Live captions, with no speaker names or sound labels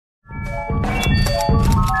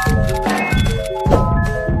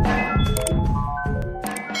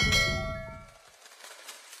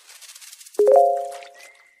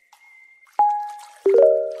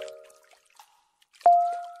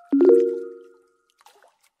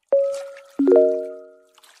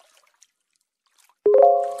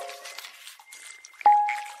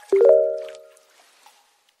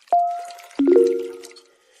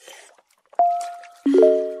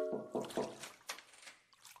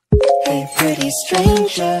Hey pretty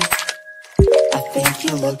stranger, I think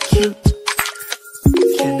you look cute.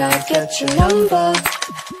 Can I get your number?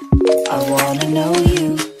 I wanna know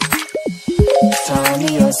you. Tell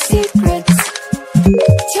me your secrets,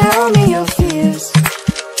 tell me your fears.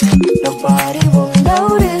 Nobody will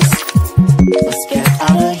notice, let's get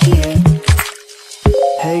out of here.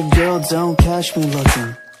 Hey girl, don't catch me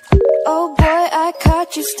looking. Oh boy, I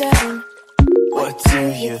caught you staring. What do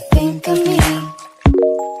you think of me?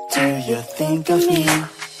 Do you think of me?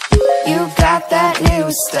 You got that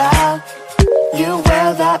new style, you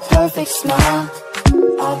wear that perfect smile.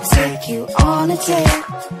 I'll take you on a date.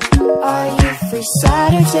 Are you free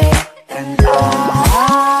Saturday? And I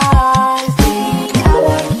think I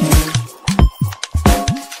like you.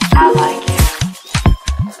 I like you.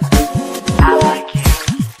 I like you.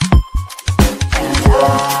 And I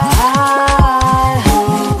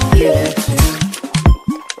hope you do too.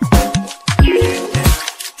 You do too.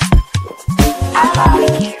 I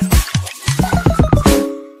like you.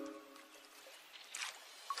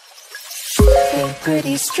 Hey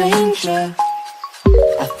pretty stranger,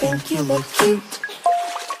 I think you look cute.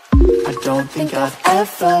 I don't think I've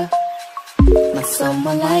ever met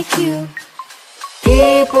someone like you.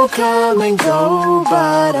 People come and go,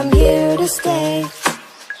 but I'm here to stay.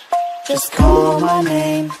 Just call my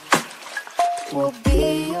name, we'll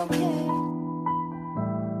be okay.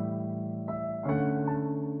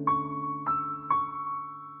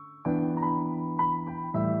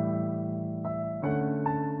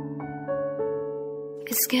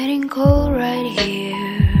 It's getting cold right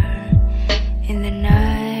here in the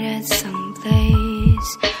night at some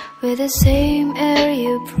place with the same air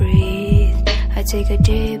you breathe. I take a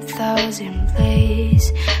deep thousand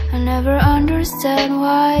place. I never understand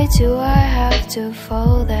why do I have to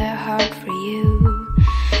fall that hard for you.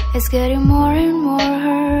 It's getting more and more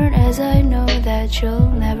hurt as I know that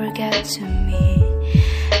you'll never get to me.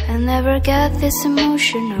 I'll never get this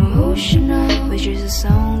emotional, which is a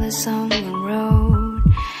song that someone wrote.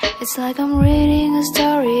 It's like I'm reading a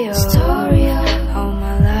story of how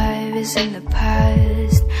my life is in the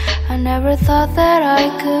past. I never thought that I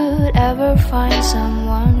could ever find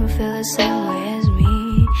someone who feels the same way as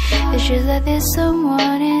me. It's just that this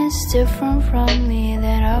someone is different from me,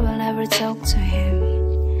 that I will never talk to him.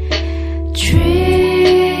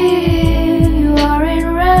 Dream, you are in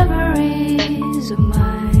reveries of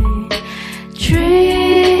mine.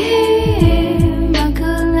 Dream, I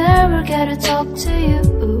could never get to talk to you.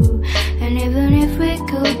 And even if we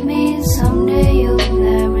could meet someday, you'll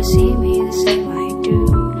never see me the same I do.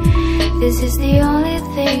 This is the only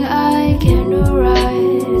thing I can do,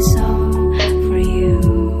 write a song for you.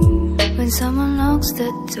 When someone knocks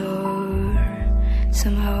the door,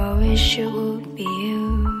 somehow I wish it would be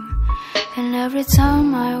you. And every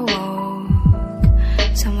time I walk,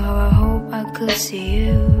 somehow I hope I could see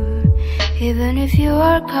you. Even if you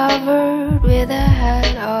are covered with a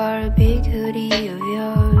hat or a big hoodie of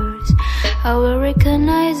yours, I will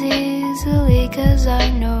recognize easily, cause I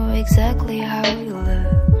know exactly how you look.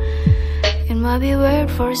 It might be weird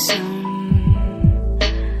for some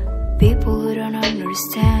people who don't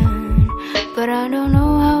understand, but I don't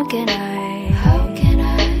know how can I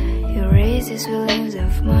erase these feelings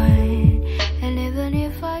of mine.